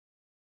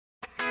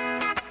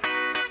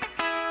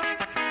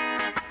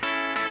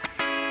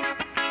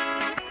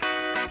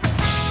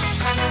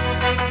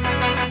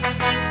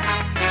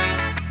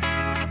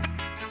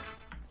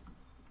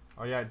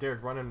yeah,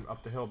 Derek running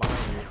up the hill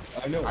behind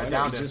you. I know. I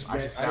downed him. I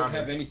don't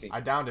have anything.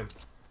 I downed him.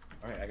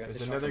 Alright, I got this.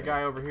 There's another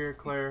guy over here,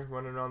 Claire,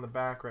 running on the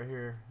back right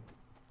here.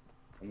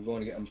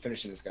 I'm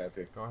finishing this guy up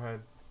here. Go ahead.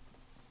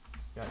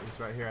 Yeah, he's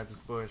right here at this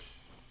bush.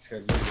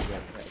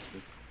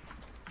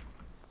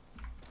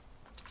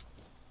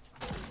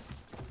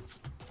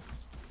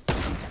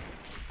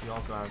 He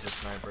also has a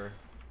sniper.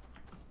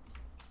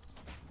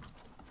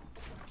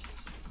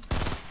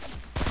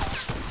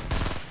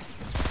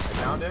 I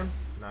downed him.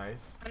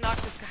 Nice. I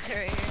knocked this guy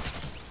right here.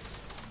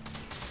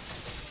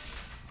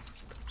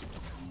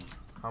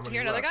 How many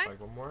Here, left? another guy?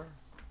 Like one more?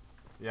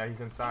 Yeah, he's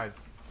inside.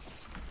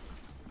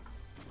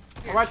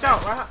 Here, Oh, watch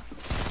out! Right.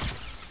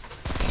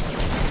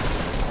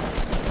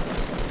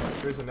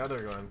 There's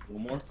another one.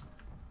 One more.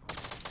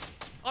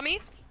 On me?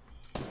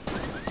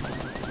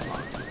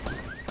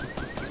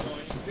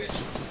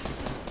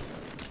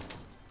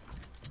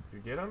 You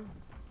get him?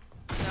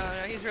 No,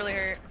 he's really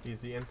hurt.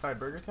 He's the inside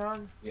Burger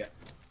Town? Yeah.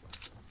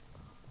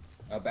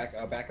 Out back.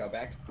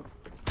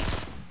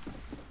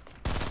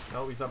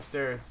 No, he's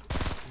upstairs.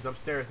 He's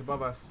upstairs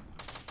above us.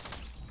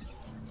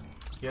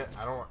 Yeah,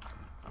 I don't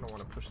want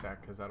to push that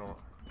because I don't.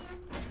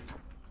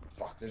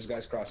 Fuck, there's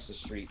guys across the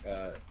street,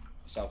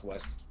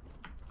 southwest.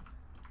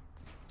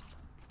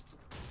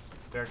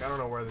 Derek, I don't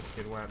know where this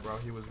kid went, bro.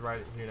 He was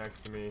right here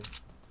next to me.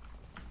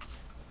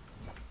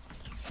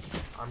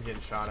 I'm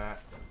getting shot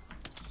at.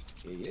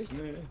 Yeah, he is,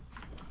 man.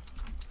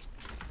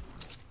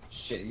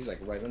 Shit, he's like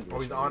right under us. Oh,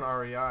 he's on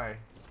REI. I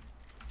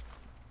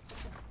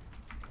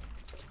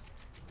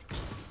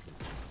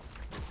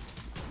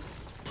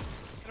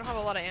don't have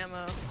a lot of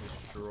ammo.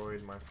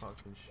 Destroyed my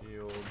fucking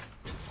shield.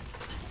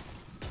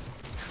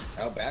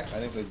 Out back, I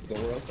think the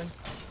door open.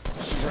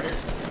 She's right here.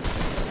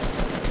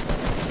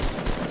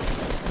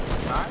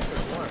 Died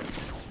or what?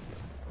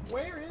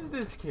 Where is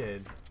this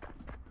kid?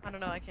 I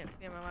don't know, I can't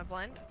see him. Am I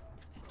blind?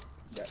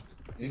 Yeah.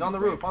 He's on the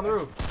roof, on the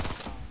roof.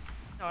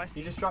 Oh, I see.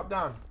 He just dropped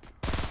down.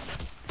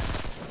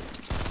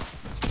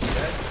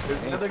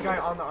 There's another guy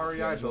on the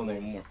REI building.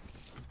 One more.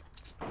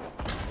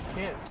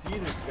 Can't see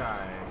this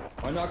guy.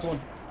 I knocked one.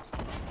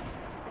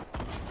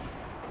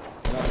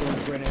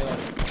 Grenade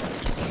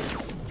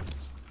launcher.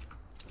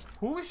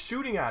 Who is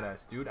shooting at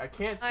us, dude? I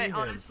can't see him. I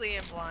honestly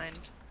am blind.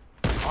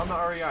 On the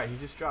REI, he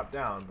just dropped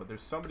down, but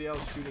there's somebody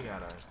else shooting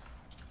at us.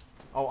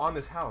 Oh, on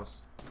this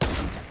house.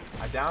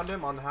 I downed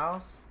him on the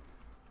house.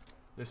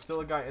 There's still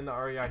a guy in the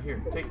REI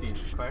here. Take these,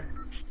 Claire.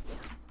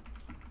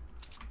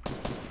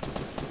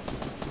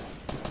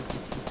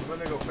 I'm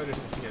gonna go finish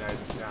this kid I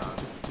just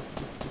downed.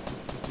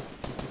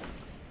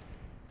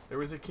 There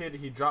was a kid,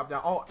 he dropped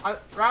down. Oh, right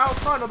out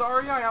front of the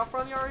REI, out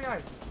front of the REI.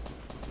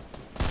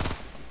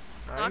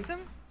 Nice. Knocked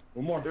him?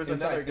 One more. There's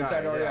inside, another guy,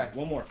 inside REI. yeah.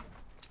 One more.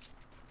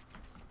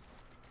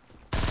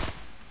 I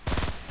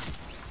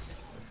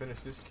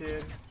finished this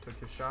kid, took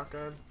his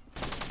shotgun.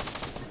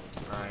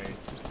 Nice.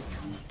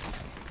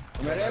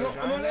 I'm at ammo.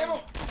 I'm at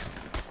ammo.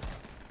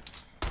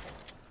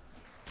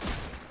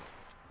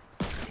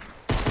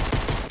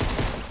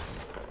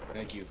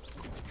 Thank you.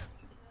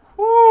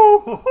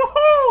 Woo!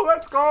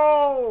 Let's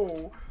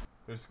go!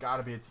 There's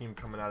gotta be a team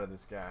coming out of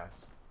this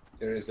gas.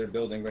 There is. They're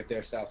building right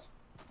there, south.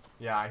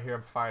 Yeah, I hear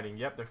them fighting.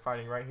 Yep, they're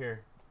fighting right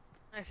here.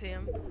 I see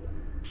him.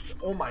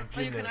 Oh my Oh,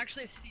 you goodness. can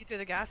actually see through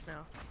the gas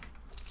now.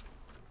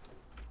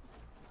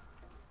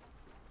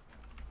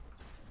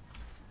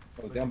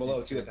 Oh, down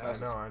below too at the I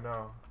house. know, I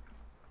know.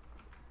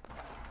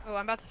 Oh,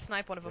 I'm about to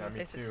snipe one of them Yeah, if me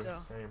they sit too. still.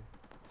 Same.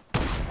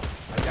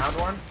 I downed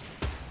one.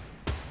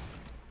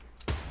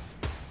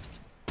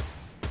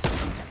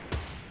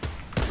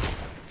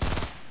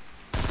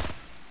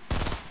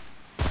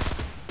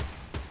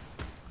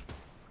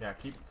 Yeah,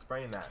 keep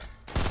spraying that.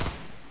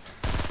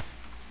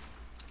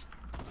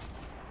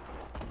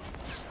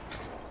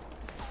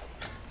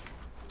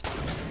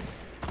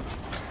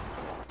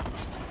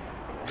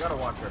 You gotta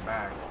watch our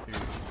backs too.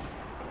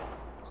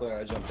 Claire,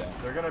 I jumped down.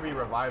 They're gonna be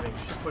reviving. You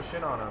should push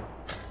in on them.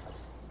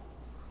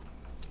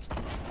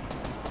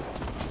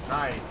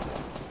 Nice.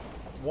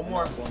 One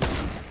more. One.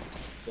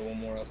 So one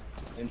more up.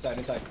 Inside,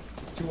 inside.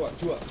 Two up,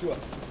 two up, two up.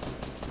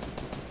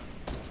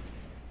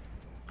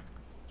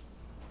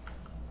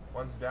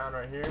 One's down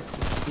right here.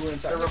 Two are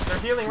inside. They're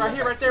healing right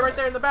here, right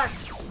there in the back.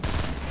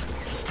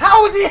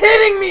 How is he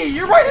hitting me?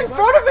 You're right in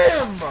front of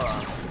him!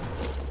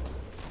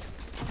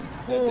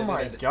 Oh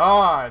my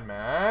god,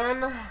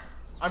 man.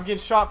 I'm getting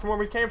shot from where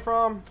we came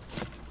from.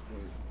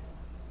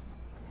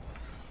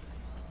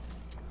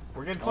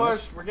 We're getting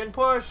pushed. We're getting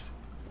pushed.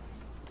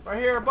 Right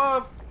here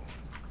above.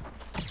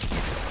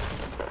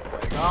 Oh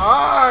my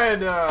god.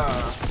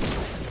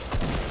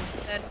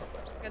 Dead.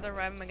 Gotta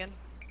revive him again.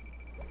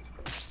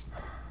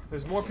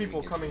 There's more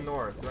people coming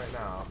north right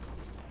now.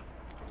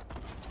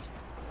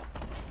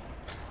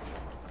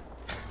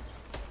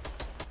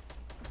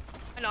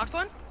 I knocked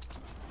one.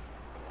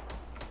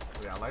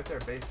 Yeah, light their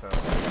base up. He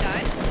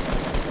died.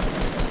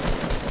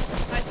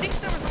 I think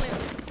there was only.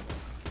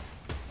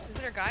 Is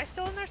there a guy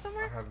still in there I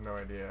somewhere? have no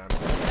idea.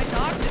 I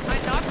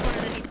knocked one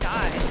and then he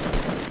died.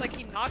 It's like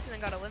he knocked and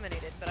then got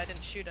eliminated, but I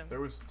didn't shoot him. There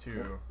was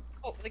two.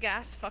 Oh, the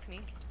gas. Fuck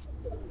me.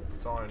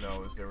 That's all I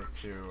know is there were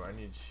 2. I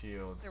need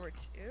shields. There were 2?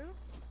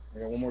 I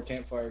got one more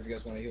campfire if you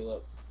guys want to heal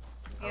up.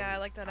 Yeah, I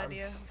like that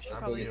idea. We should I'm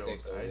probably healed.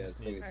 healed. Safe, though. I Yeah, just let's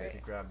go need get to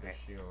safe. grab their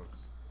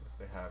shields if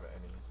they have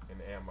any. In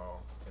ammo,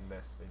 in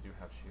this, they do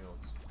have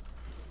shields.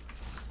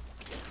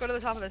 go to the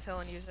top of this hill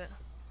and use it.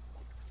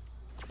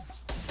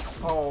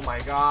 Oh my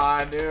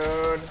god,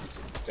 dude!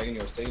 Taking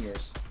yours, taking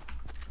yours.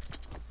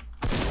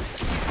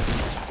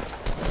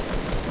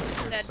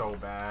 You're Dead. so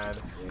bad.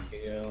 Thank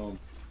you.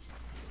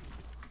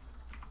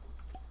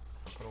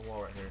 Put a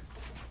wall right here.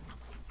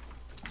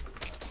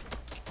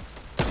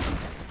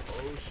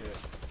 Oh shit.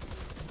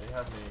 They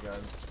have me,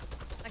 guys.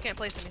 I can't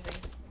place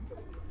anything.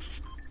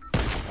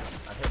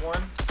 I hit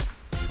one.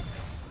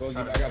 Boogie,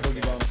 I got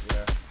boogie bombs.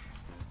 Yeah.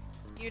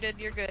 You did,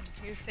 you're good.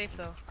 You're safe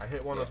though. I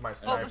hit one with my Oh,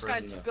 sniper. this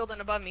guy's building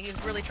above me. He's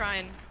really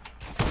trying.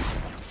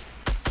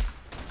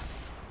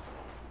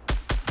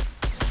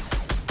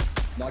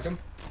 Knocked him.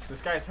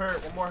 This guy's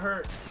hurt. One more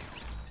hurt.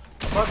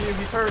 Above you,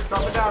 he's hurt.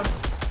 Drop it down.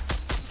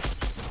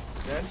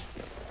 Dead.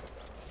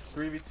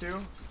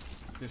 3v2.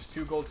 There's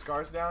 2 gold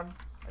scars down.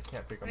 I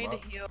can't pick I them need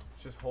up. to heal.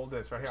 Just hold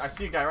this right here. I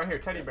see a guy right here.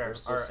 Teddy bear.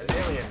 still Or an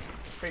safe. alien.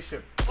 A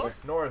spaceship. Oh.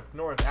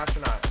 North.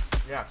 Astronaut.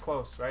 Yeah,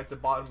 close. Right at the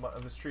bottom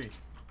of this tree.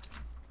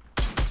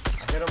 I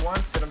hit him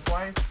once. Hit him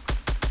twice.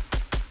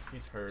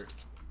 He's hurt.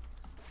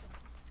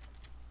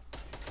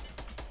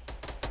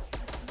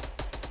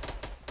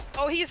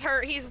 Oh, he's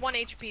hurt. He's 1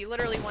 HP.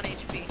 Literally 1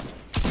 HP.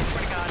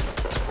 Swear to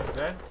God.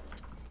 Dead.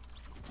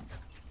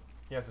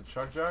 He has a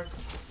chug jug.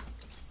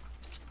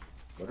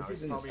 What No, if he's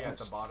he's in this probably at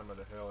the house? bottom of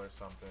the hill or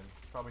something.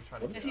 Probably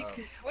trying What to if get He's,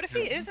 up. what if he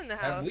is in the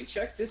Have house? we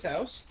checked this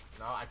house?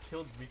 No,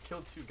 we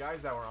killed 2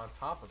 guys that were on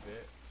top of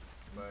it.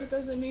 But That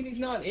doesn't mean he's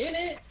not in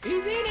it.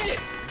 He's in it. is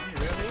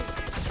he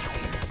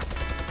really?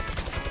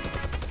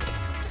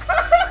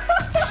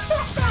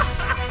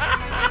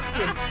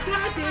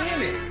 God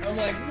damn it! I'm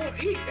like, what?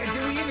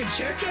 Did we even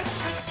check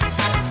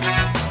it?